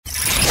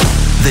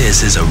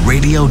This is a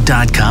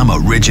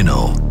Radio.com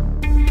original.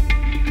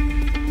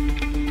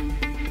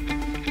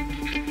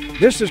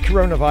 This is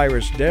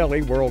Coronavirus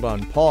Daily, World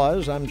on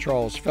Pause. I'm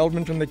Charles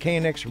Feldman from the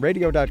KNX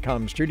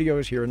Radio.com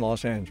studios here in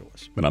Los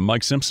Angeles. And I'm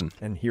Mike Simpson.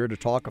 And here to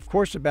talk, of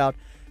course, about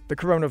the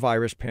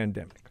coronavirus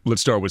pandemic.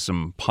 Let's start with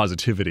some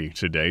positivity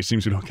today.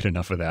 Seems we don't get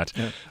enough of that.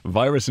 Yeah.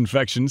 Virus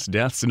infections,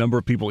 deaths, the number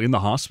of people in the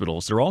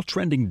hospitals, they're all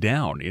trending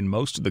down in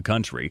most of the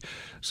country.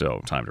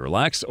 So time to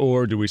relax,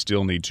 or do we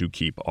still need to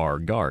keep our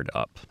guard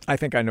up? I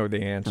think I know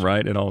the answer.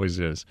 Right? It always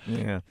is.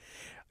 Yeah.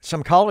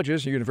 Some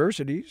colleges and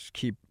universities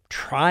keep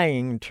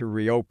trying to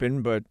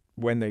reopen, but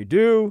when they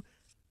do,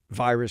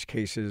 virus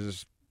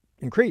cases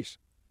increase.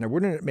 Now,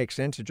 wouldn't it make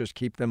sense to just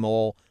keep them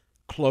all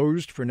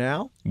closed for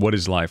now? What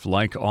is life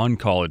like on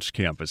college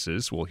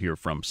campuses? We'll hear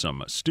from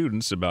some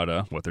students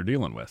about what they're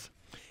dealing with.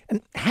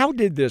 And how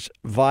did this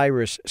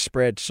virus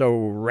spread so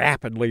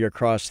rapidly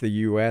across the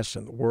U.S.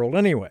 and the world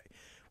anyway?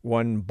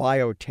 One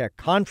biotech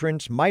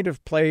conference might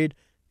have played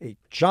a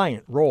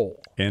giant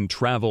role. And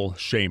travel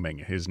shaming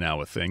is now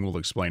a thing. We'll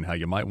explain how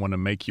you might want to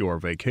make your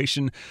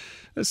vacation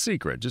a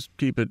secret. Just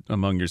keep it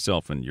among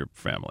yourself and your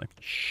family.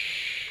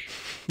 Shh.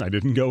 I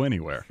didn't go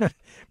anywhere.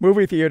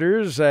 Movie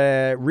theaters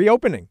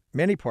reopening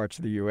many parts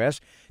of the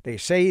U.S. They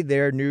say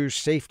their new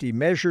safety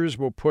measures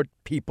will put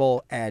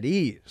people at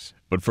ease.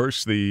 But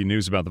first, the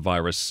news about the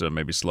virus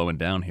may be slowing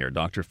down here.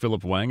 Dr.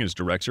 Philip Wang is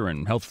Director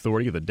and Health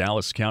Authority of the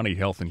Dallas County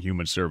Health and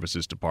Human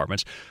Services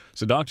Department.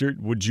 So, Doctor,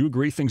 would you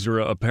agree things are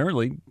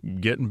apparently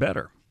getting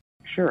better?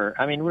 Sure.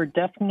 I mean, we're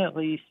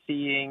definitely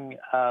seeing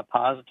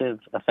positive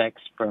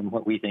effects from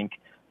what we think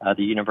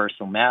the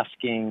universal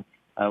masking.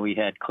 We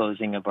had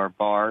closing of our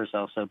bars,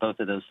 also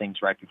both of those things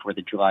right before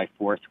the July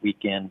 4th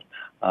weekend.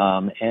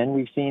 And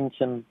we've seen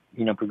some,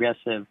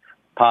 progressive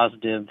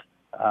positive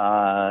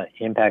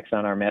impacts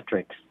on our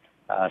metrics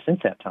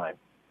since that time.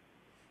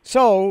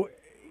 So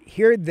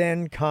here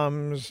then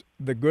comes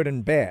the good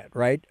and bad,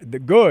 right? The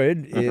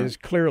good is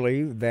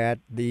clearly that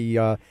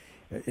the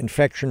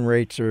infection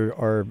rates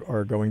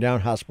are going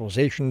down,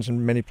 hospitalizations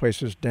in many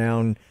places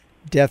down,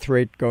 death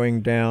rate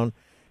going down.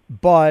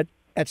 But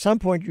at some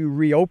point you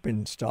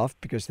reopen stuff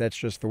because that's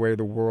just the way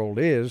the world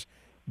is.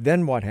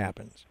 Then what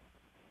happens?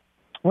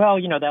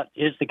 Well, that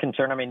is the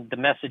concern. I mean, the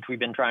message we've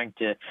been trying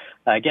to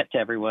get to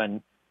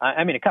everyone,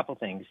 a couple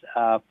things.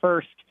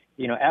 First,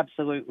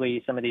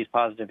 absolutely some of these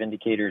positive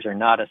indicators are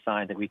not a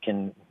sign that we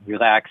can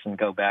relax and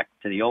go back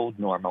to the old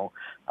normal.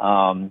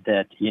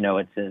 It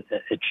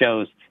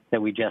shows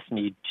that we just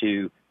need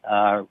to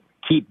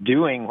keep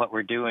doing what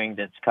we're doing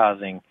that's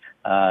causing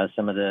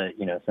some of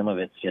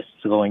it's just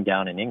slowing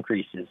down and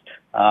increases.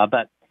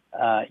 But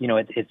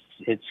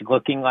it's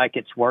looking like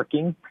it's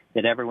working,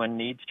 that everyone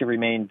needs to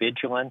remain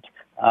vigilant.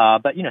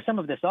 But some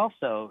of this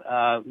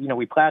also,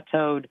 we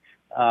plateaued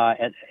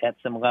at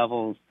some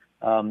levels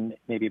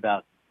maybe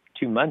about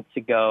 2 months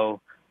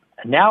ago.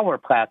 Now we're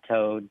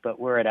plateaued, but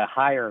we're at a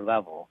higher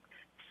level.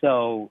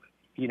 So,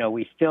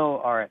 we still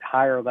are at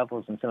higher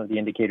levels in some of the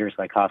indicators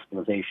like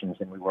hospitalizations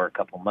than we were a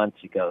couple months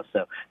ago.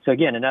 So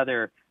again,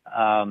 another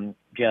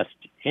just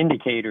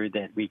indicator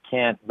that we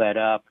can't let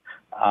up.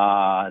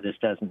 This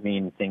doesn't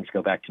mean things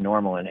go back to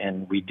normal,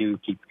 and we do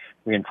keep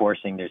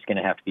reinforcing there's going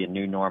to have to be a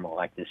new normal,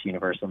 like this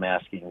universal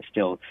masking,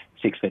 still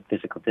 6 foot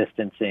physical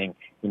distancing,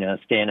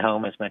 staying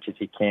home as much as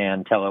you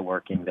can,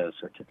 teleworking, those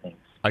sorts of things.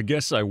 I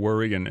guess I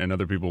worry, and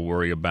other people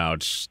worry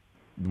about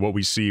what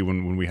we see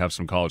when we have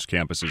some college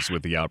campuses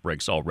with the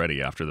outbreaks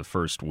already after the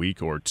first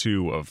week or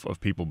two of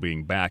people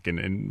being back. And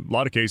in a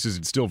lot of cases,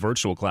 it's still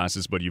virtual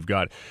classes, but you've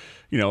got,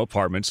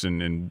 apartments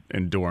and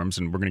dorms,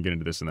 and we're going to get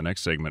into this in the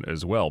next segment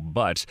as well.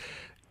 But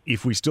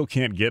if we still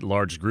can't get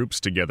large groups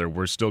together,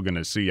 we're still going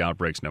to see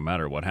outbreaks no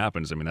matter what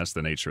happens. I mean, that's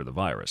the nature of the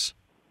virus.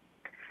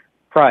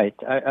 Right.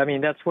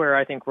 That's where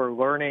I think we're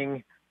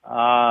learning,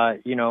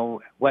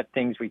 what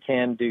things we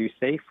can do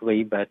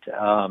safely, but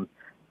there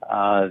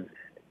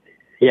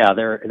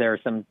are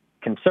some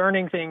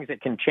concerning things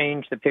that can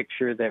change the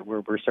picture that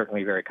we're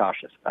certainly very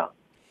cautious about.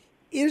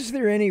 Is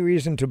there any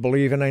reason to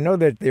believe, and I know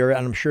that and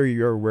I'm sure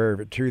you're aware of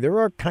it too, there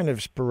are kind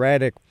of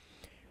sporadic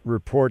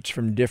reports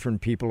from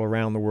different people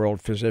around the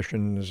world,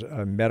 physicians,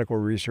 medical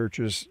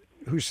researchers,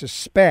 who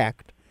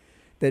suspect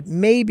that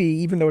maybe,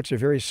 even though it's a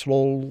very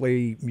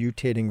slowly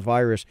mutating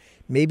virus,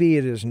 maybe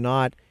it is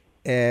not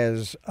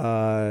as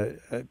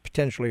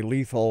potentially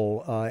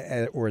lethal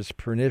or as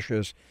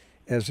pernicious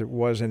as it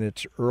was in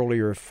its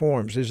earlier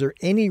forms. Is there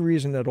any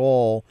reason at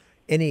all,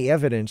 any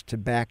evidence to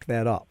back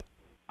that up?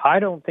 I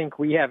don't think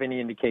we have any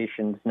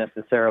indications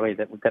necessarily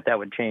that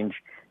would change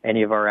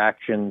any of our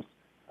actions.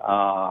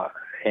 So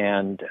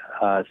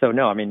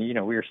no,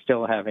 we're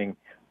still having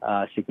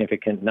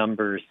significant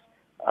numbers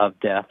of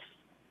deaths.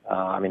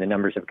 The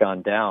numbers have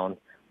gone down,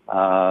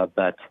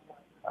 but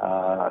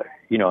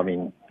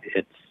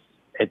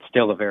it's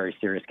still a very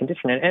serious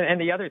condition. And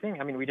the other thing,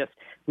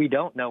 we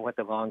don't know what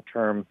the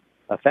long-term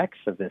effects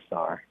of this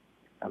are.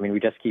 We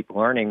just keep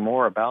learning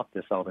more about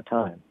this all the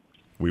time.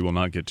 We will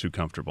not get too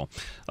comfortable.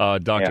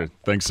 Doctor,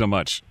 Thanks so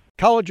much.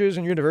 Colleges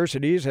and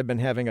universities have been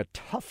having a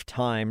tough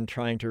time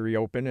trying to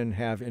reopen and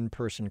have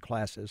in-person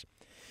classes.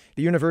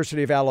 The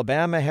University of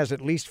Alabama has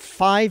at least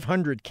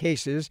 500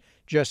 cases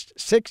just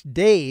 6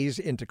 days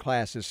into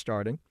classes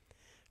starting.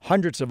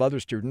 Hundreds of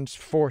other students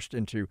forced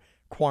into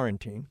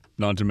quarantine.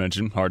 Not to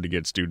mention, hard to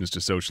get students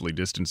to socially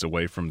distance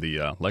away from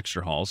the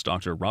lecture halls.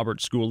 Dr. Robert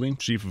Schooling,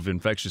 Chief of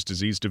Infectious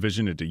Disease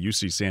Division at the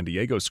UC San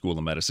Diego School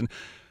of Medicine.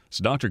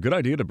 So, Doctor, good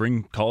idea to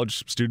bring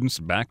college students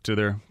back to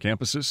their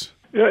campuses?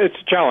 Yeah, it's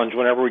a challenge.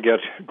 Whenever we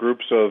get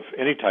groups of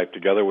any type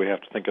together, we have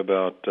to think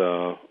about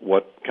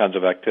what kinds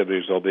of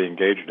activities they'll be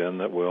engaged in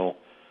that will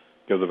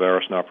give the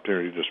virus an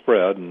opportunity to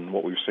spread. And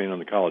what we've seen on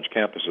the college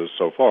campuses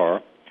so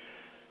far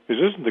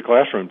isn't the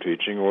classroom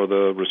teaching or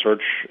the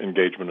research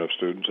engagement of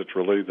students. It's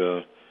really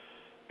the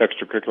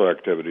extracurricular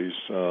activities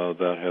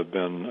that have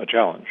been a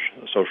challenge,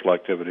 social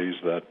activities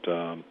that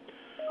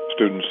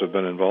students have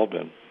been involved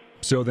in.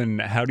 So then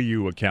how do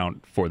you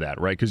account for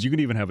that, right? Because you can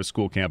even have a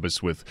school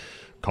campus with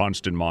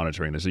constant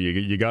monitoring. So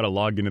you got to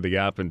log into the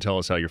app and tell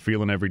us how you're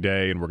feeling every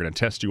day, and we're going to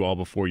test you all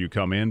before you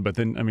come in. But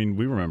then, I mean,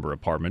 we remember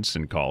apartments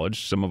in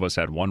college. Some of us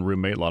had one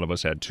roommate, a lot of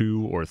us had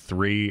 2 or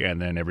 3, and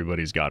then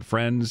everybody's got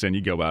friends, and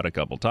you go out a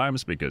couple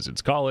times because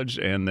it's college,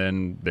 and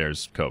then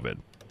there's COVID.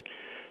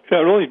 Yeah,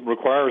 it really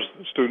requires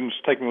students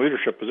taking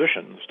leadership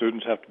positions.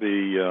 Students have to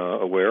be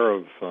aware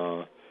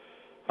of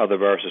how the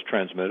virus is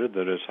transmitted,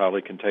 that it's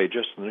highly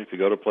contagious. And if you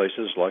go to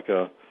places like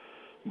a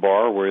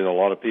bar where there are a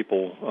lot of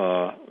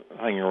people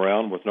hanging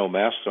around with no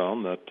masks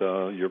on,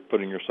 that you're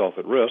putting yourself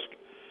at risk.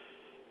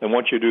 And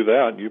once you do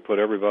that, you put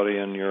everybody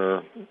in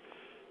your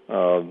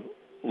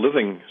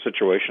living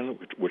situation,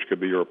 which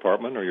could be your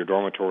apartment or your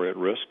dormitory, at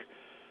risk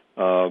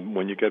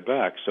when you get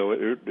back. So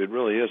it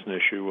really is an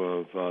issue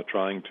of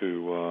trying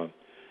to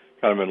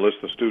kind of enlist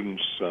the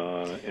students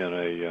in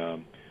a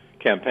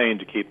campaign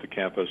to keep the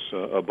campus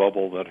a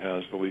bubble that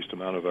has the least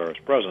amount of virus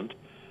present,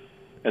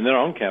 and then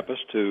on campus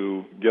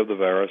to give the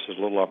virus as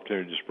little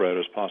opportunity to spread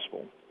as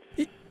possible.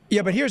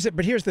 Yeah, but here's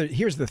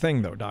the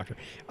thing, though, Doctor.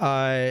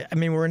 I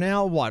mean, we're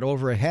now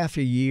over a half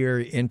a year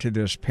into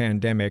this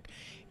pandemic.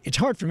 It's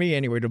hard for me,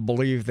 anyway, to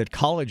believe that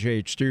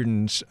college-age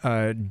students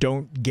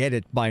don't get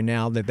it by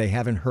now, that they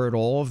haven't heard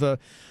all of the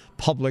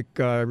public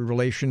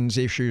relations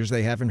issues.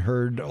 They haven't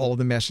heard all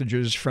the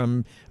messages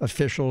from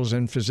officials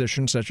and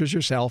physicians such as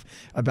yourself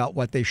about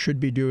what they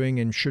should be doing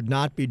and should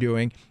not be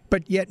doing,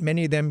 but yet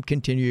many of them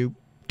continue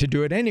to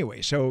do it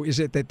anyway. So is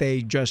it that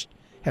they just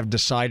have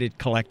decided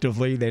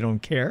collectively they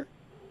don't care?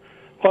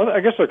 Well, I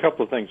guess there are a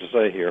couple of things to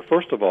say here.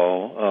 First of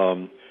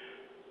all,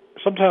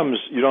 sometimes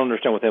you don't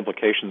understand what the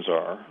implications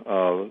are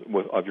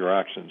of your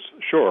actions.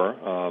 Sure,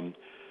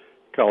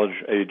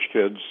 college-age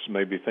kids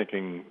may be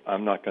thinking,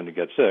 I'm not going to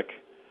get sick,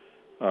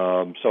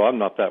 so I'm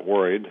not that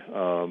worried.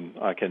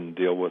 I can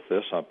deal with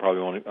this.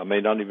 I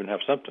may not even have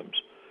symptoms.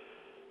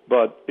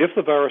 But if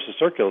the virus is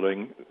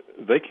circulating,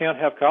 they can't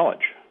have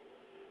college.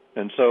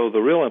 And so the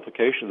real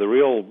implication, the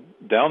real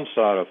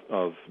downside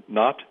of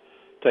not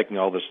taking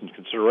all this into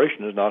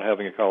consideration is not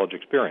having a college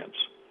experience.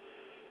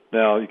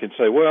 Now, you can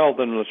say, well,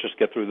 then let's just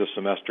get through this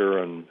semester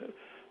and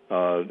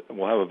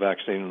we'll have a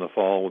vaccine in the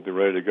fall, we'll be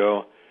ready to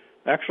go.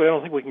 Actually, I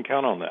don't think we can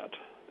count on that.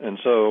 And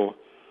so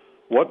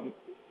what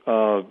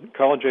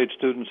college-age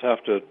students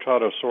have to try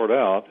to sort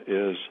out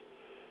is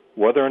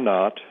whether or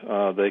not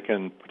they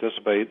can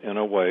participate in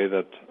a way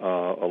that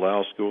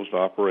allows schools to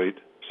operate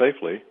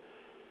safely,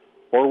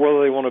 or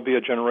whether they want to be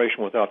a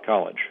generation without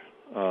college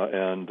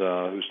and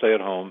who stay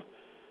at home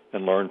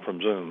and learn from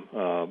Zoom,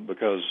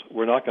 because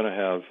we're not going to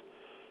have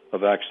a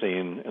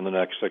vaccine in the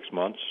next 6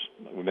 months.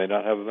 We may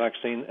not have a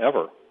vaccine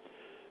ever.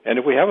 And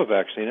if we have a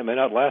vaccine, it may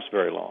not last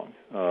very long.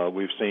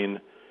 We've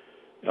seen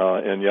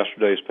in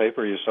yesterday's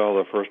paper, you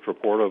saw the first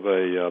report of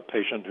a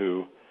patient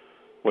who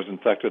was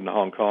infected in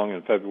Hong Kong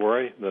in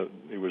February.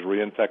 He was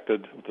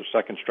reinfected with the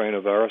second strain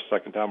of virus,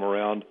 second time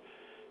around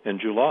in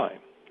July.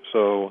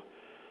 So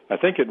I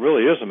think it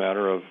really is a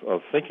matter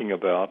of thinking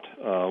about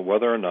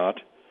whether or not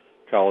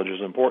college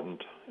is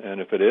important. And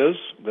if it is,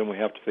 then we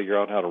have to figure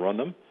out how to run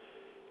them.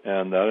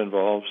 And that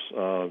involves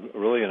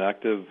really an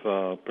active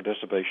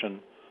participation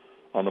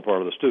on the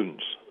part of the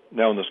students.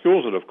 Now, in the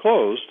schools that have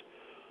closed,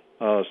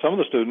 some of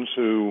the students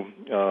who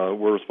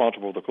were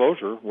responsible for the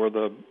closure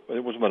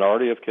it was a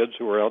minority of kids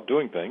who were out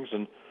doing things,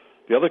 and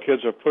the other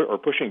kids are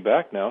pushing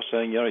back now,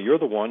 saying, you're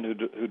the one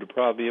who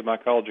deprived me of my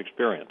college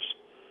experience.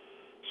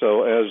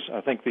 So as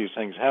I think these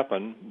things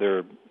happen,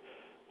 there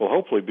will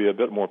hopefully be a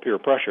bit more peer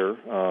pressure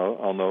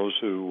on those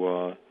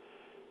who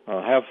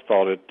have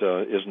thought it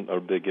isn't a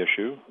big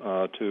issue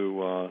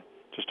to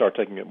start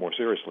taking it more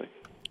seriously.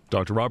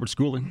 Dr. Robert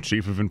Schooling,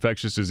 Chief of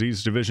Infectious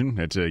Disease Division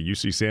at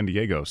UC San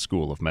Diego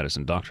School of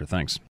Medicine. Doctor,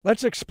 thanks.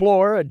 Let's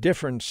explore a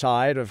different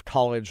side of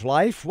college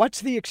life.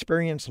 What's the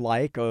experience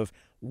like of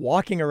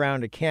walking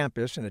around a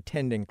campus and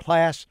attending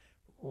class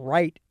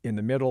right in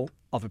the middle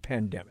of a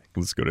pandemic?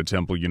 Let's go to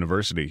Temple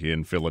University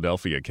in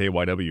Philadelphia.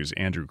 KYW's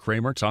Andrew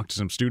Kramer talked to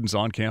some students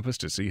on campus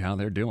to see how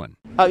they're doing.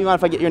 You mind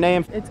if I get your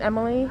name? It's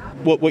Emily.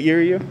 What year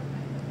are you?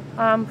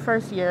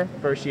 First year.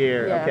 First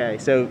year, Yeah. okay.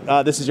 So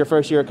this is your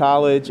first year of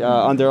college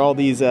under all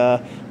these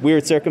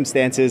weird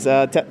circumstances.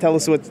 Tell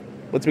us what's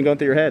been going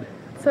through your head.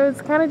 So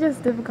it's kind of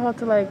just difficult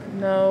to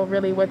know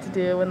really what to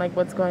do and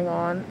what's going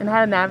on and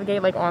how to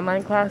navigate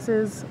online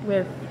classes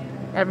with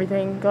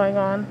everything going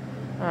on.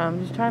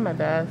 Just trying my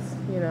best,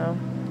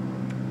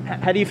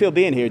 How do you feel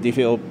being here? Do you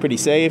feel pretty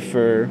safe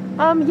or?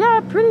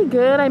 Yeah, pretty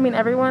good. I mean,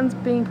 everyone's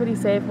being pretty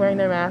safe, wearing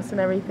their masks and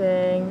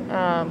everything.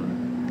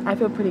 I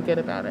feel pretty good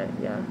about it,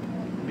 yeah.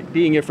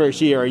 Being your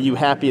first year, are you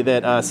happy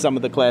that some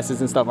of the classes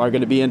and stuff are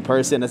going to be in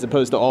person as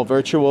opposed to all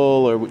virtual,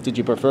 or did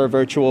you prefer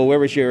virtual? Where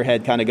was your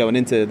head kind of going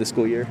into the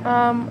school year?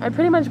 I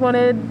pretty much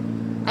wanted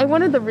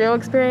the real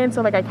experience,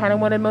 so I kind of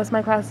wanted most of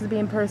my classes to be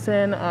in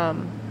person.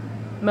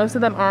 Most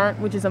of them aren't,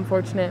 which is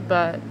unfortunate,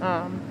 but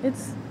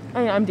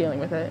I'm dealing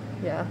with it,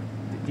 yeah.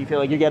 Do you feel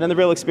like you're getting the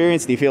real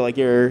experience? Do you feel like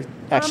you're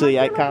actually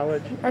at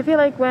college? I feel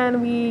like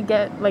when we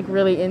get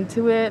really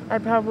into it, I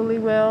probably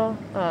will.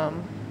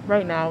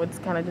 Right now, it's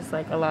kind of just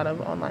a lot of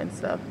online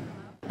stuff.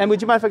 And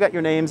would you mind if I got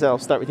your names? I'll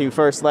start with you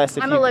first.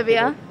 I'm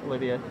Olivia.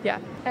 Olivia. Yeah.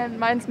 And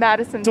mine's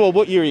Madison. So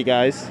what year are you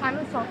guys? I'm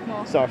a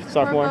sophomore.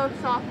 Sophomore? We're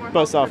both sophomores.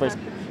 Both sophomores.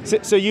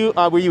 So you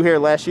were you here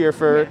last year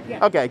for?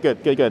 Yeah. Okay,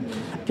 good.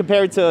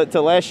 Compared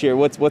to last year,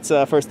 what's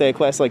first day of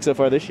class like so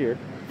far this year?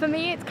 For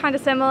me, it's kind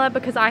of similar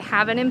because I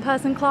have an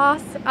in-person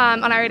class,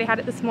 and I already had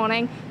it this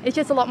morning. It's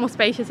just a lot more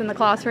spacious in the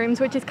classrooms,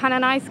 which is kind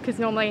of nice because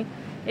normally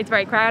it's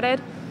very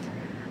crowded.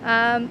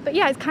 But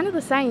yeah, it's kind of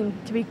the same,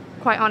 to be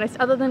quite honest.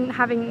 Other than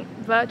having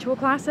virtual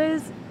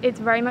classes,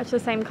 it's very much the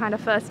same kind of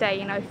first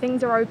day.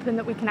 Things are open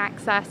that we can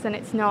access, and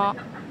it's not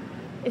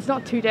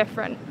too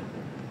different.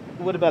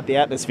 What about the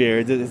atmosphere?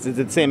 Is it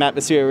the same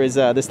atmosphere as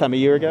this time a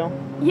year ago?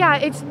 Yeah,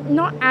 it's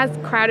not as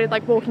crowded,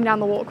 walking down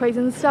the walkways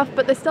and stuff,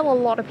 but there's still a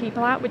lot of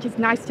people out, which is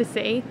nice to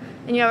see.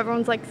 And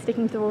everyone's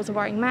sticking to the rules of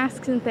wearing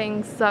masks and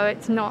things, so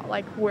it's not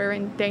we're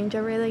in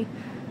danger really.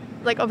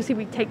 Obviously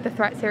we take the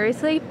threat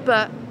seriously,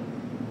 but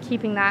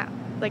keeping that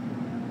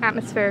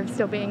atmosphere of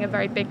still being a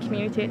very big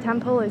community at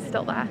Temple is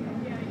still there.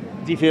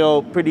 Do you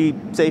feel pretty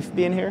safe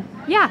being here?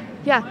 Yeah.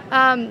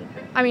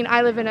 I mean,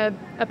 I live in an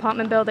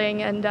apartment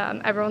building, and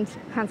everyone's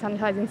hand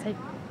sanitizing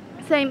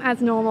same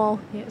as normal,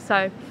 so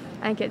I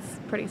think it's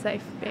pretty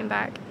safe being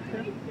back.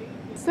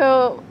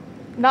 So,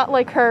 not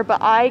like her,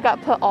 but I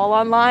got put all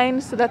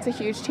online, so that's a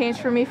huge change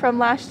for me from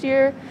last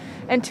year.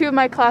 And 2 of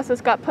my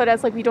classes got put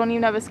as we don't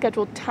even have a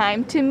scheduled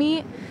time to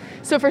meet.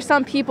 So for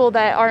some people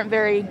that aren't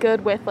very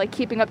good with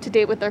keeping up to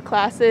date with their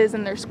classes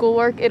and their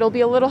schoolwork, it'll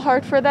be a little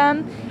hard for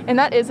them. And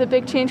that is a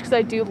big change because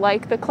I do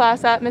like the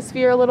class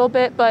atmosphere a little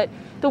bit, but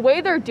the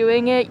way they're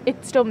doing it,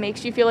 it still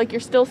makes you feel like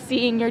you're still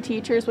seeing your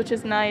teachers, which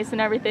is nice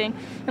and everything.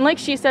 And like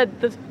she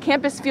said, the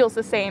campus feels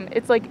the same.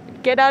 It's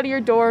get out of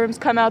your dorms,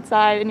 come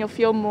outside, and you'll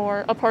feel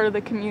more a part of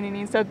the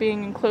community instead of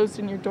being enclosed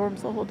in your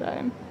dorms the whole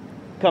time.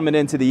 Coming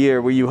into the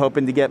year, were you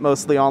hoping to get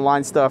mostly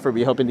online stuff, or were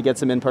you hoping to get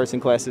some in-person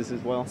classes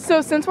as well?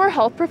 So since we're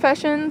health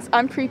professions,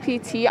 I'm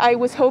pre-PT, I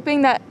was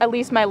hoping that at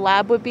least my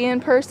lab would be in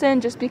person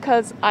just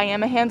because I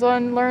am a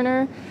hands-on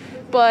learner.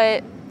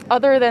 But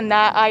other than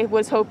that, I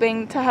was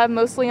hoping to have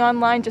mostly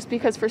online just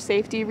because for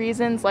safety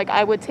reasons,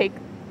 I would take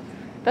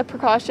the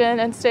precaution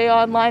and stay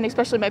online,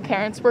 especially my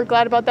parents were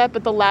glad about that,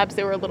 but the labs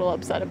they were a little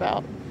upset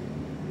about.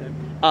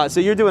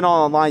 So you're doing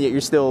all online, yet you're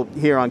still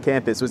here on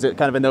campus. Was it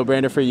kind of a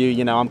no-brainer for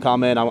you? I'm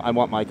coming, I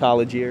want my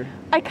college year?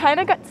 I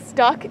kind of got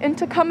stuck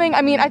into coming.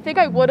 I mean, I think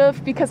I would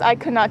have because I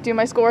could not do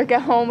my schoolwork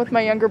at home with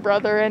my younger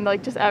brother and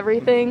just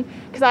everything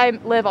because I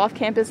live off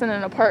campus in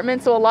an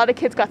apartment. So a lot of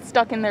kids got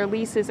stuck in their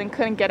leases and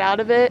couldn't get out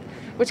of it,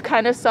 which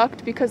kind of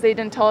sucked because they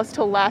didn't tell us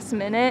till last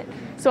minute.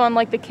 So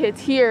unlike the kids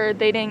here,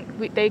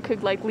 they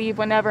could leave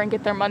whenever and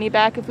get their money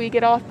back if we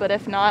get off. But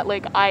if not,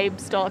 I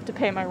still have to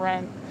pay my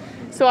rent.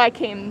 So I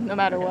came no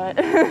matter what.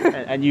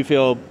 And you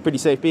feel pretty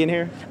safe being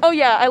here? Oh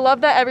yeah, I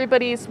love that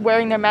everybody's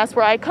wearing their masks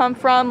where I come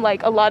from.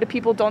 A lot of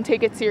people don't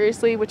take it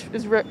seriously, which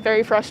is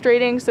very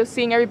frustrating. So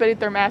seeing everybody with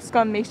their mask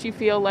on makes you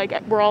feel like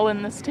we're all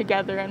in this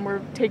together and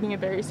we're taking it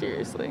very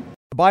seriously.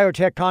 The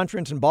biotech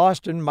conference in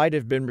Boston might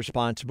have been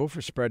responsible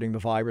for spreading the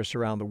virus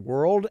around the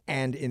world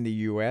and in the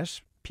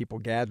U.S. People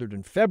gathered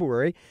in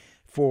February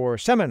for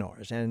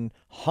seminars and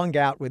hung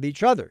out with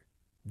each other.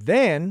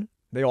 Then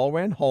they all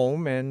went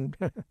home and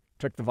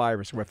took the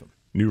virus with them.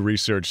 New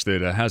research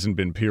that hasn't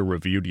been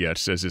peer-reviewed yet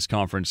says this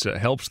conference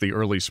helps the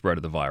early spread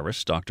of the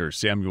virus. Dr.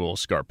 Samuel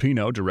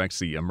Scarpino directs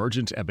the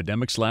Emergent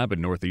Epidemics Lab at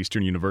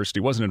Northeastern University.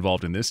 Wasn't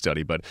involved in this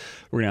study, but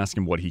we're going to ask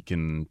him what he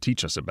can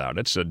teach us about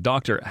it. So,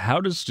 Doctor,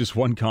 how does just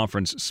one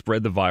conference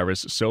spread the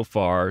virus so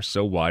far,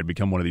 so wide,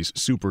 become one of these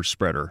super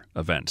spreader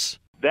events?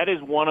 That is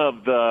one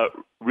of the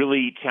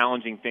really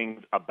challenging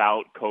things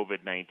about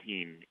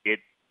COVID-19. It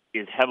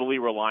is heavily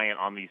reliant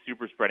on these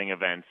super spreading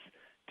events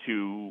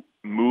to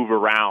move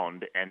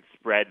around and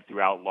spread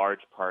throughout large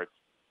parts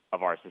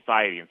of our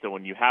society. And so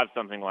when you have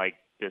something like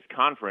this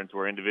conference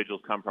where individuals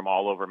come from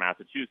all over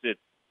Massachusetts,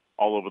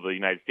 all over the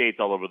United States,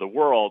 all over the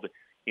world,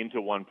 into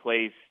one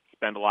place,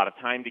 spend a lot of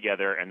time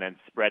together, and then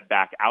spread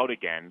back out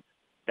again,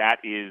 that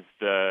is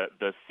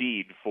the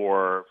seed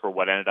for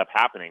what ended up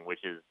happening,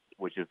 which is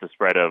which is the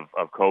spread of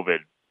COVID,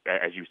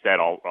 as you said,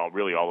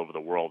 really all over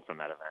the world from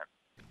that event.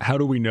 How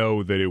do we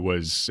know that it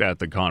was at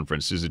the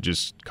conference? Is it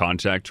just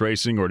contact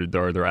tracing, or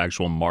are there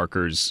actual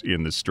markers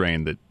in the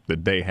strain that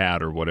they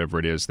had, or whatever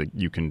it is, that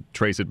you can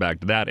trace it back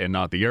to that and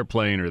not the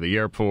airplane or the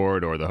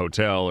airport or the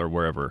hotel or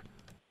wherever?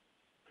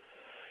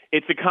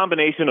 It's a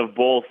combination of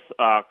both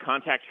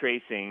contact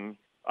tracing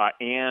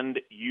and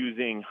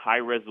using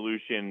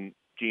high-resolution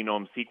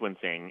genome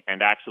sequencing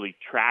and actually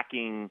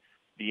tracking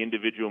the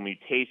individual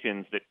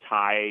mutations that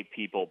tie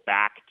people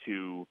back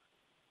to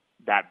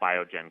that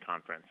Biogen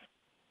conference.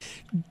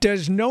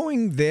 Does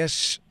knowing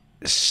this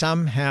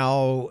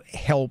somehow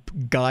help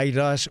guide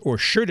us, or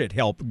should it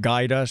help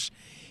guide us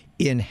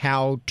in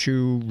how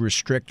to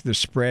restrict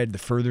the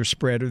further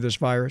spread of this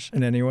virus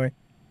in any way?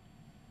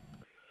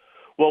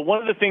 Well,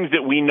 one of the things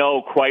that we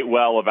know quite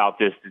well about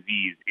this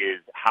disease is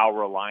how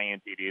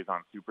reliant it is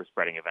on super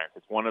spreading events.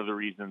 It's one of the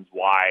reasons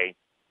why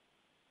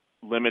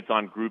limits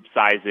on group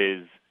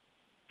sizes,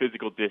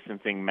 physical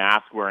distancing,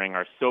 mask wearing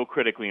are so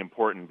critically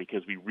important,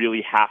 because we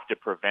really have to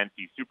prevent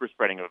these super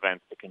spreading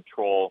events to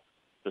control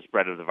the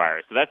spread of the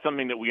virus. So that's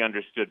something that we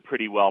understood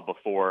pretty well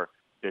before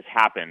this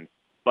happened.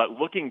 But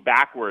looking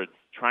backwards,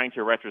 trying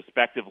to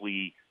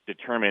retrospectively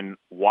determine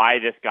why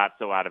this got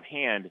so out of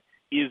hand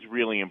is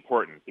really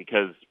important,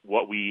 because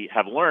what we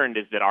have learned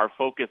is that our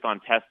focus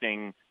on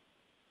testing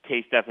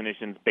case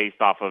definitions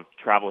based off of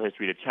travel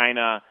history to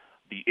China,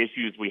 the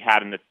issues we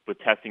had with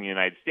testing in the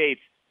United States,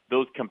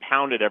 those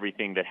compounded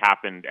everything that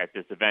happened at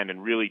this event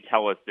and really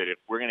tell us that if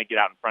we're going to get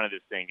out in front of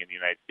this thing in the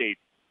United States,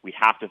 we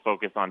have to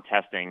focus on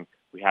testing,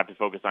 we have to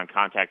focus on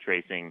contact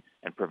tracing,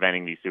 and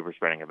preventing these super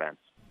spreading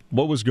events.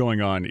 What was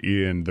going on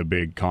in the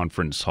big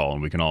conference hall?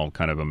 And we can all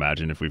kind of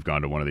imagine, if we've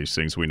gone to one of these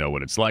things, we know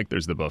what it's like.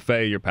 There's the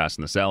buffet, you're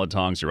passing the salad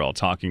tongs, you're all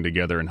talking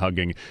together and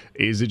hugging.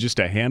 Is it just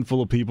a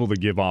handful of people that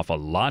give off a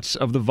lot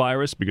of the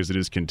virus because it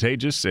is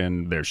contagious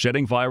and they're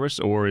shedding virus?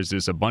 Or is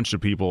this a bunch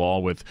of people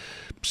all with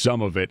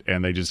some of it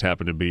and they just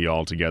happen to be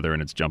all together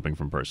and it's jumping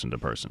from person to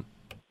person?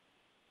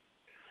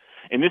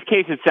 In this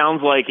case, it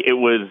sounds like it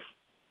was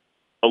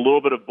a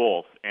little bit of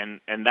both. And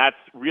that's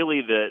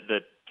really the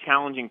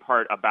challenging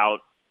part about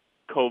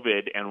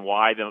COVID and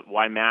why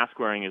mask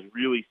wearing is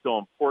really so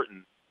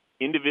important.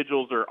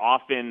 Individuals are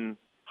often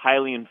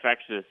highly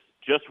infectious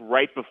just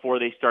right before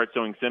they start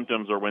showing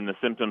symptoms or when the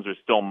symptoms are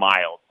still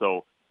mild.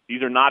 So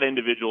these are not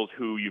individuals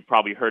who you've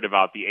probably heard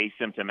about, the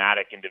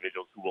asymptomatic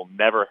individuals who will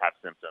never have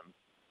symptoms.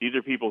 These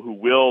are people who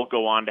will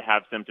go on to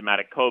have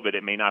symptomatic COVID.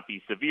 It may not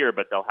be severe,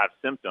 but they'll have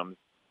symptoms,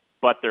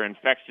 but they're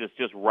infectious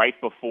just right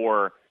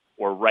before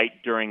or right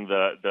during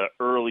the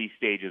early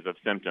stages of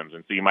symptoms.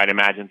 And so you might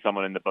imagine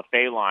someone in the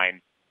buffet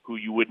line who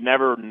you would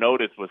never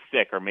notice was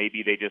sick, or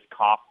maybe they just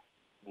coughed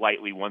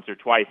lightly once or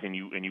twice and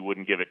you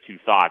wouldn't give it two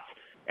thoughts.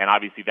 And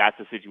obviously that's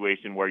a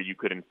situation where you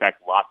could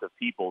infect lots of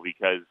people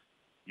because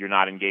you're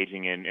not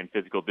engaging in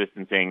physical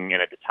distancing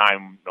and at the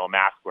time, no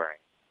mask wearing.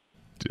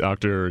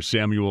 Dr.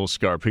 Samuel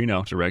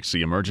Scarpino directs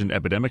the Emergent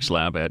Epidemics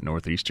Lab at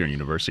Northeastern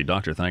University.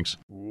 Doctor, thanks.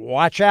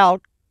 Watch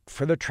out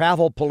for the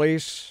travel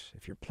police.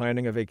 If you're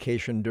planning a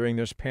vacation during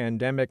this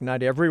pandemic,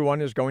 not everyone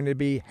is going to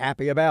be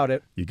happy about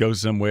it. You go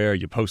somewhere,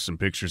 you post some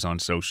pictures on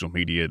social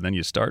media, then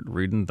you start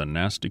reading the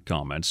nasty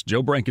comments.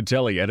 Joe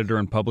Brancatelli, editor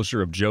and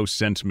publisher of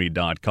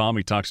JoeSentMe.com.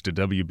 He talks to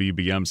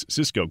WBBM's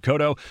Cisco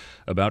Cotto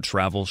about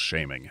travel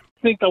shaming.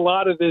 I think a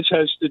lot of this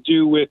has to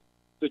do with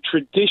the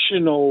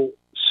traditional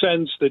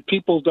sense that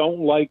people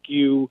don't like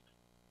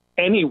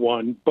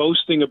anyone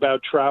boasting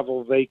about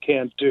travel they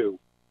can't do.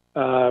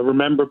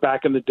 Remember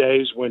back in the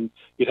days when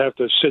you'd have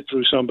to sit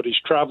through somebody's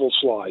travel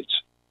slides,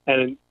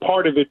 and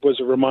part of it was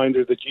a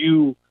reminder that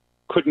you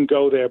couldn't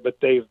go there, but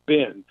they've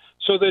been.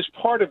 So there's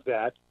part of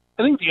that.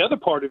 I think the other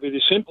part of it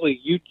is simply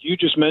you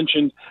just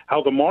mentioned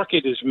how the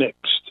market is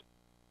mixed.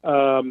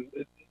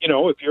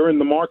 If you're in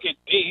the market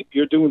deep,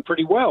 you're doing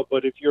pretty well.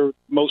 But if you're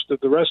most of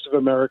the rest of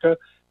America,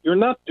 you're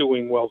not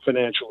doing well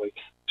financially.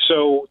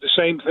 So the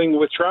same thing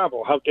with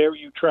travel. How dare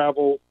you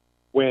travel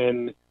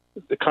when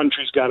the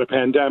country's got a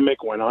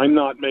pandemic, when I'm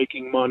not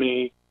making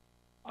money,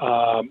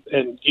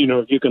 and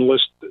you can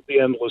list the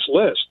endless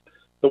list.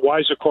 The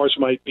wiser course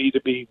might be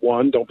to be,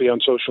 one, don't be on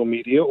social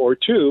media, or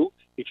two,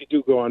 if you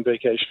do go on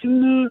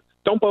vacation,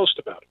 don't boast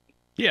about it.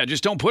 Yeah,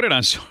 just don't put it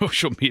on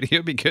social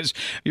media because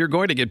you're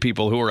going to get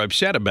people who are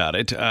upset about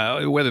it.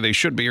 Whether they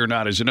should be or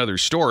not is another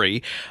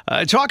story.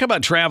 Talk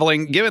about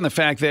traveling, given the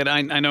fact that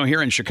I know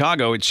here in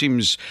Chicago, it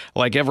seems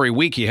like every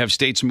week you have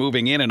states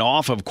moving in and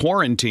off of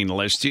quarantine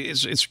lists.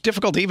 It's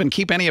difficult to even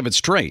keep any of it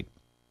straight.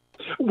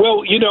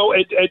 Well,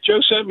 at Joe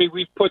Sent Me,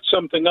 we've put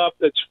something up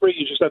that's free.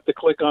 You just have to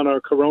click on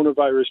our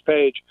coronavirus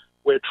page.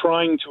 We're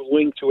trying to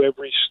link to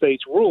every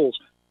state's rules.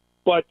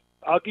 But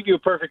I'll give you a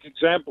perfect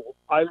example.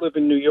 I live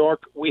in New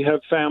York. We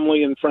have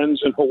family and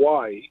friends in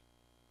Hawaii.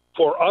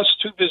 For us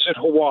to visit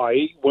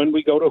Hawaii, when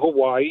we go to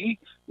Hawaii,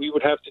 we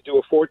would have to do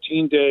a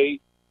 14-day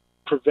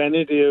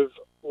preventative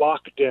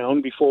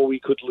lockdown before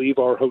we could leave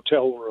our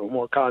hotel room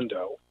or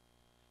condo.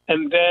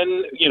 And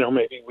then,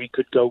 maybe we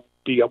could go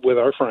be up with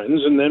our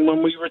friends. And then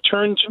when we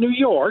return to New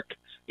York,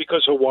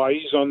 because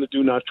Hawaii's on the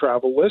do not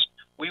travel list,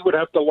 we would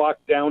have to lock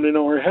down in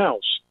our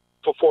house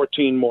for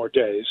 14 more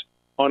days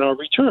on our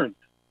return.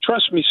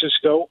 Trust me,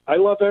 Cisco, I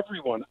love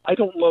everyone. I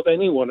don't love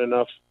anyone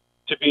enough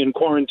to be in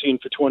quarantine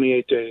for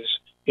 28 days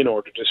in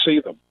order to see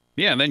them.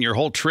 Yeah, and then your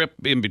whole trip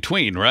in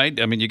between, right?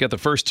 I mean, you got the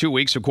first 2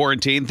 weeks of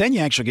quarantine, then you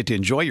actually get to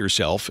enjoy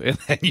yourself, and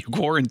then you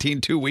quarantine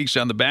 2 weeks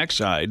on the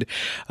backside.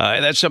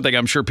 That's something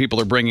I'm sure people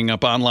are bringing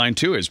up online,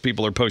 too, as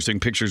people are posting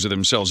pictures of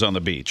themselves on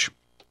the beach.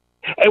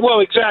 Well,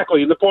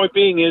 exactly. The point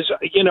being is,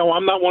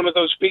 I'm not one of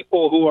those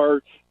people who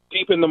are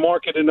deep in the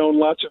market and own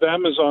lots of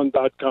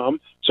Amazon.com,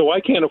 so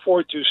I can't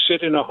afford to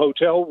sit in a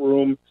hotel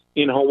room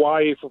in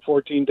Hawaii for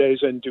 14 days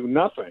and do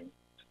nothing.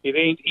 It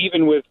ain't,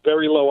 even with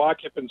very low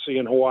occupancy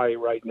in Hawaii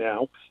right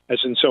now, as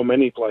in so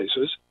many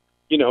places,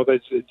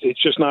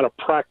 it's just not a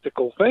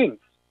practical thing.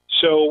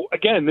 So,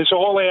 again, this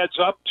all adds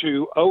up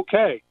to,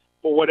 okay,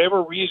 for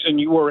whatever reason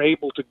you were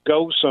able to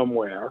go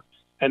somewhere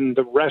and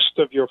the rest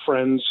of your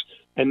friends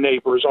and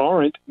neighbors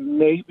aren't,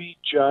 maybe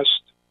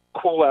just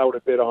cool out a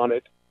bit on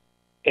it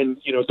and,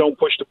 don't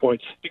push the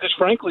point. Because,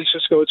 frankly,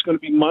 Cisco, it's going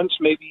to be months,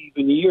 maybe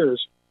even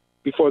years,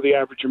 before the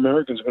average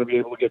American is going to be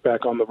able to get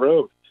back on the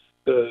road.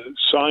 The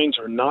signs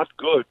are not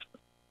good,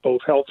 both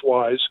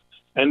health-wise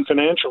and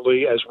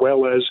financially, as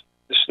well as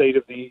the state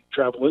of the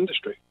travel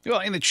industry.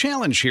 Well, and the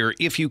challenge here,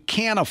 if you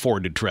can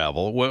afford to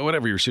travel,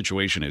 whatever your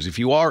situation is, if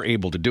you are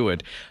able to do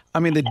it, I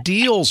mean, the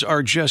deals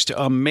are just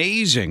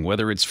amazing,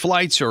 whether it's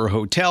flights or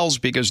hotels,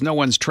 because no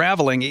one's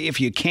traveling. If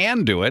you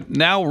can do it,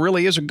 now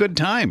really is a good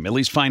time, at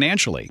least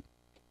financially.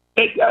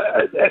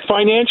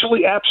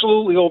 Financially,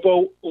 absolutely,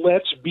 although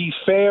let's be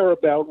fair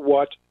about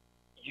what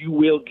you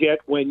will get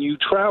when you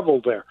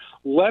travel there.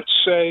 Let's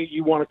say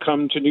you want to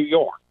come to New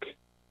York.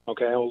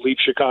 Okay, I'll leave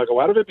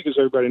Chicago out of it because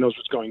everybody knows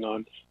what's going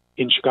on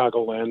in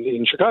Chicagoland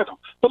in Chicago.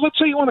 But let's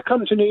say you want to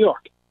come to New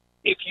York.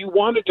 If you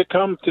wanted to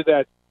come to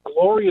that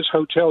glorious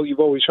hotel you've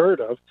always heard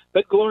of,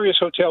 that glorious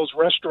hotel's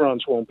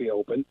restaurants won't be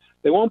open.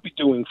 They won't be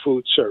doing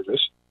food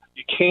service.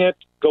 You can't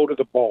go to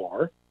the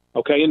bar.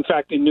 Okay, in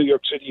fact, in New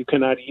York City, you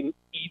cannot eat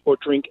or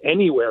drink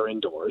anywhere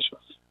indoors.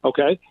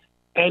 Okay,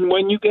 and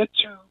when you get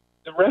to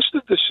the rest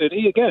of the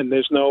city, again,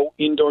 there's no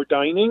indoor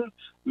dining.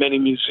 Many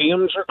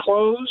museums are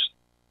closed.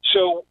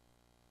 So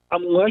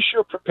unless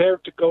you're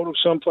prepared to go to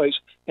someplace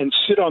and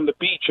sit on the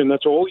beach, and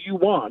that's all you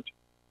want,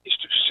 is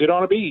to sit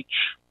on a beach,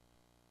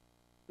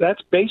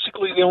 that's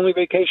basically the only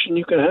vacation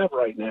you can have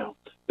right now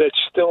that's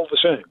still the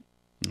same.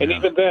 Yeah. And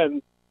even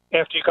then,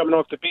 after you're coming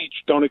off the beach,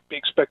 don't be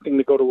expecting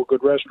to go to a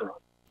good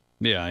restaurant.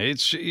 Yeah,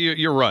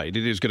 you're right.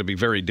 It is going to be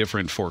very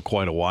different for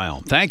quite a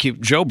while. Thank you,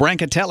 Joe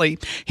Brancatelli.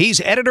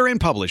 He's editor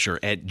and publisher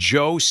at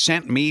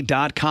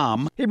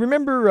joesentme.com. Hey,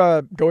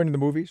 remember going to the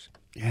movies?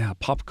 Yeah,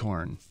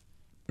 popcorn.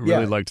 I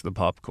really liked the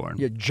popcorn.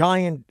 Yeah,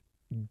 giant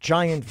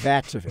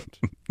vats of it,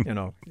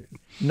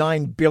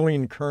 9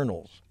 billion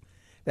kernels.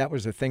 That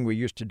was the thing we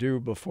used to do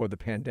before the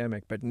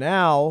pandemic. But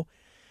now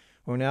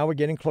we're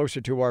getting closer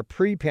to our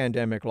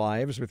pre-pandemic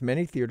lives, with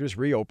many theaters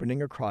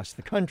reopening across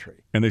the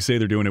country. And they say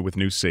they're doing it with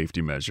new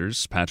safety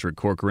measures. Patrick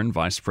Corcoran,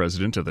 vice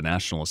president of the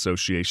National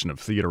Association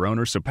of Theater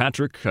Owners. So,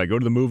 Patrick, I go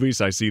to the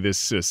movies, I see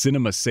this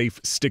Cinema Safe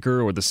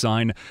sticker or the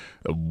sign.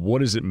 What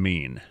does it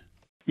mean?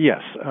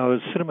 Yes.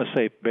 Cinema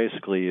Safe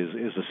basically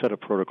is a set of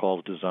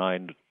protocols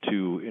designed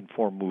to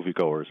inform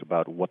moviegoers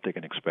about what they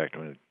can expect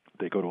when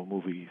they go to a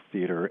movie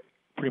theater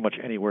pretty much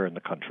anywhere in the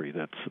country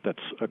that's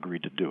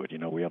agreed to do it.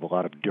 We have a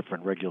lot of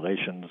different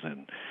regulations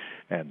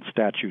and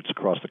statutes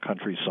across the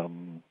country.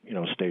 Some,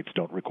 states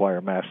don't require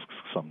masks,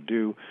 some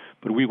do,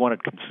 but we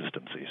wanted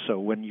consistency. So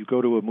when you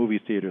go to a movie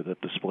theater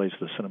that displays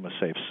the Cinema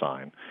Safe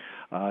sign,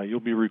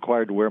 you'll be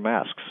required to wear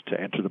masks to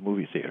enter the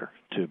movie theater,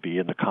 to be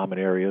in the common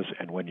areas,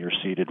 and when you're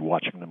seated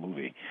watching the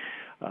movie.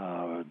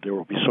 There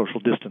will be social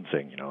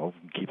distancing,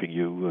 keeping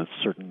you a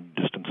certain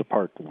distance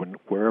apart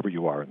wherever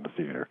you are in the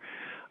theater.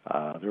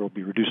 There will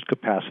be reduced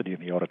capacity in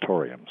the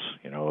auditoriums,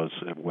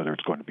 whether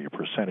it's going to be a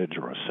percentage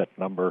or a set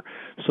number,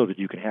 so that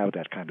you can have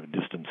that kind of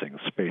distancing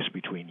space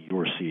between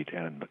your seat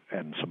and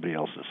somebody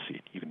else's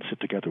seat. You can sit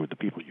together with the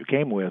people you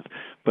came with,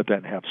 but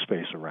then have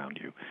space around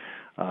you.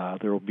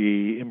 There will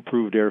be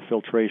improved air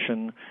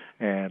filtration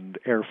and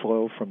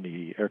airflow from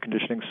the air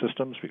conditioning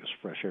systems, because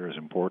fresh air is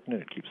important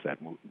and it keeps that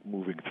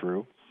moving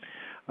through.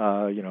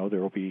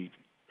 There will be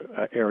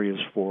areas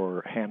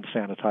for hand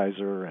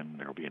sanitizer, and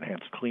there will be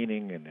enhanced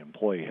cleaning and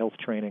employee health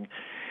training.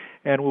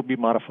 And we'll be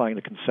modifying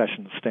the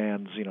concession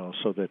stands,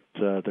 so that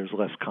there's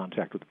less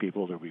contact with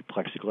people. There will be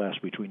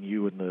plexiglass between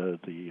you and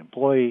the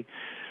employee.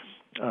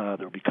 There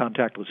will be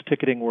contactless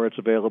ticketing where it's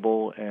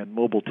available, and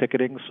mobile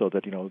ticketing, so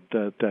that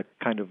that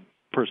kind of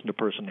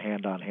person-to-person,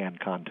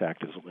 hand-on-hand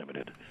contact is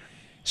limited.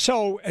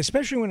 So,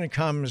 especially when it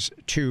comes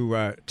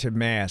to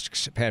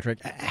masks,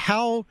 Patrick,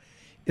 how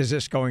is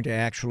this going to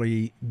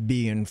actually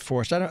be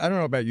enforced? I don't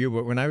know about you,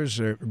 but when I was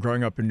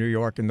growing up in New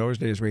York in those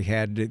days, we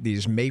had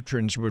these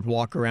matrons who would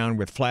walk around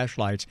with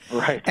flashlights.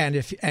 Right. And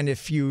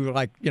if you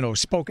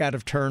spoke out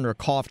of turn or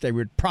coughed, they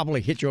would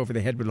probably hit you over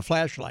the head with a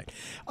flashlight.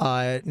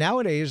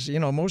 Nowadays,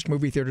 most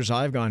movie theaters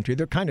I've gone to,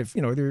 they're kind of,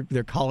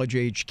 they're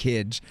college-age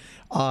kids.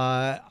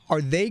 Are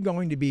they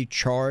going to be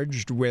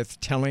charged with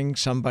telling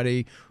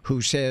somebody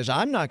who says,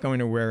 I'm not going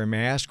to wear a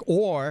mask,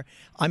 or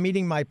I'm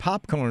eating my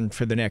popcorn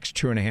for the next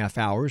 2.5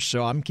 hours,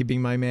 so I'm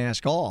keeping my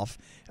mask off?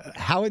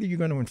 How are you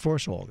going to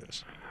enforce all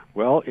this?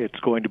 Well, it's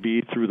going to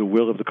be through the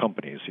will of the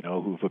companies,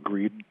 who've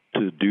agreed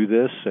to do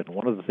this. And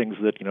one of the things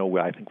that,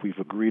 I think we've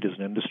agreed as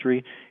an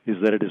industry is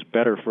that it is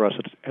better for us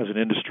as an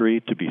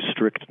industry to be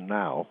strict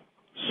now,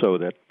 so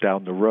that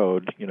down the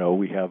road,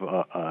 we have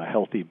a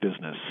healthy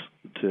business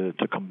to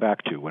come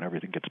back to when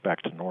everything gets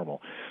back to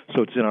normal.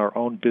 So it's in our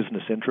own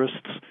business interests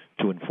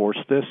to enforce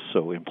this,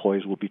 so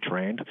employees will be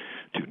trained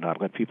to not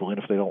let people in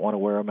if they don't want to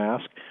wear a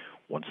mask.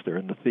 Once they're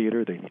in the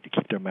theater, they need to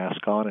keep their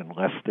mask on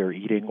unless they're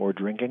eating or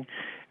drinking.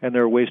 And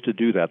there are ways to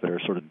do that are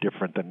sort of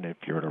different than if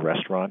you're in a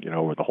restaurant,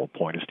 where the whole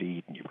point is to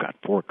eat and you've got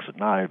forks and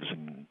knives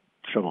and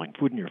shoveling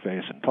food in your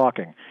face and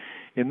talking.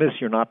 In this,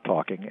 you're not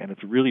talking, and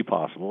it's really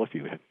possible if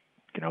you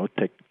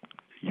take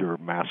your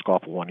mask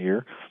off one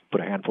ear, put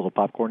a handful of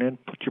popcorn in,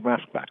 put your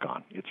mask back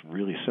on. It's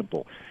really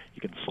simple.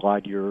 You can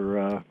slide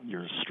your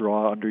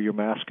straw under your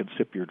mask and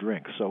sip your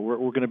drink. So we're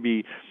going to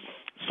be,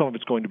 some of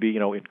it's going to be,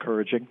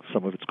 encouraging.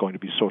 Some of it's going to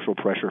be social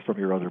pressure from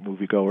your other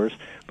moviegoers,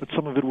 but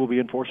some of it will be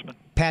enforcement.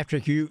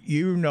 Patrick,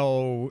 you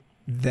know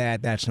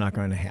that's not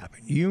going to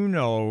happen. You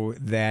know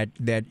that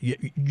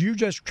you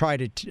just try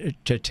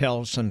to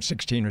tell some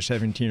 16 or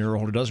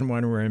 17-year-old who doesn't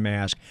want to wear a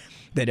mask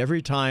that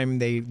every time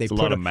they put a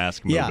lot of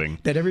mask moving. Yeah,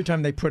 that every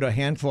time they put a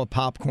handful of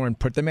popcorn,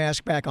 put the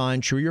mask back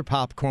on, chew your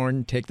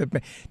popcorn,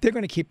 they're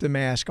going to keep the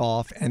mask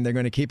off, and they're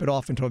going to keep it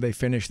off until they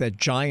finish that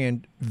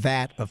giant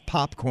vat of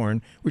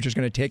popcorn, which is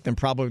going to take them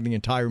probably the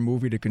entire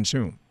movie to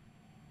consume.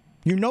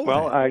 You know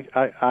well,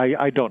 that.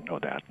 I don't know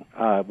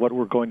that. What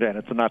we're going to, and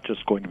it's not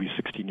just going to be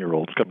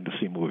 16-year-olds coming to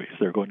see movies.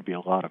 There are going to be a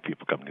lot of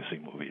people coming to see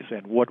movies.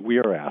 And what we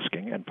are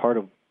asking, and part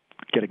of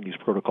getting these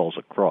protocols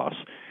across,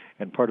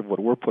 and part of what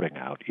we're putting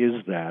out, is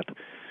that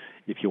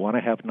if you want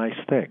to have nice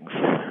things,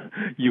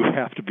 you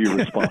have to be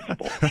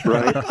responsible,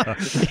 right?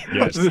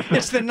 Yes.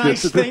 It's the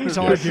nice things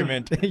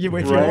argument. If you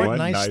want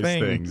nice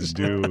things,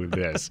 do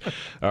this.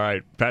 All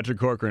right. Patrick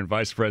Corcoran,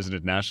 Vice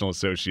President, National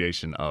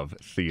Association of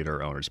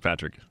Theater Owners.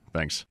 Patrick,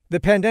 thanks. The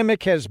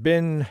pandemic has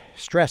been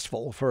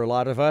stressful for a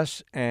lot of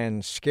us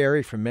and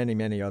scary for many,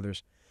 many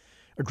others.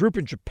 A group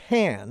in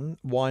Japan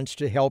wants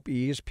to help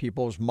ease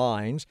people's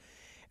minds,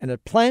 and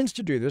it plans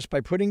to do this by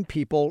putting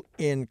people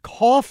in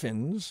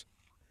coffins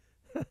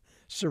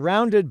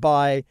surrounded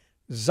by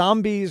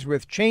zombies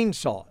with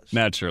chainsaws.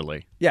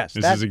 Naturally. Yes.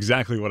 This is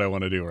exactly what I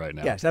want to do right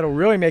now. Yes, that'll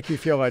really make you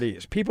feel at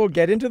ease. People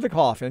get into the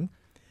coffin,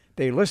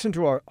 they listen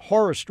to a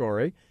horror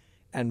story,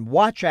 and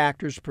watch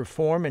actors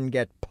perform and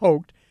get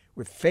poked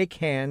with fake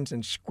hands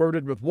and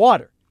squirted with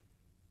water.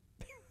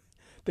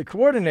 The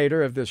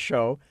coordinator of this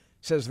show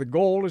says the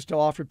goal is to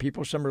offer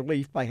people some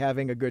relief by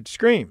having a good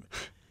scream.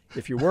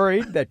 If you're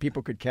worried that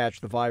people could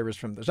catch the virus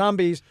from the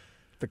zombies,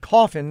 the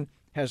coffin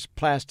has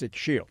plastic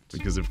shields.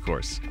 Because, of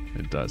course,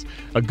 it does.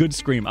 A good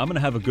scream. I'm going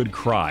to have a good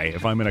cry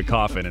if I'm in a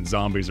coffin and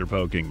zombies are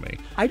poking me.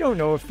 I don't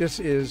know if this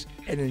is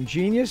an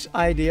ingenious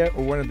idea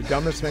or one of the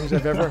dumbest things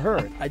I've ever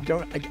heard. I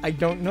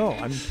don't know.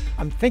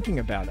 I'm thinking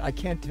about it. I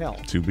can't tell.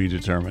 To be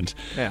determined.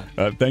 Yeah.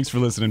 Thanks for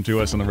listening to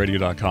us on the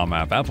radio.com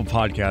app, Apple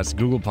Podcasts,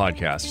 Google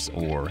Podcasts,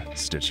 or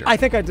Stitcher. I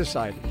think I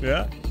decided.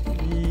 Yeah?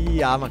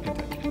 Yeah, I'm not going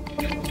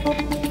to tell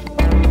you.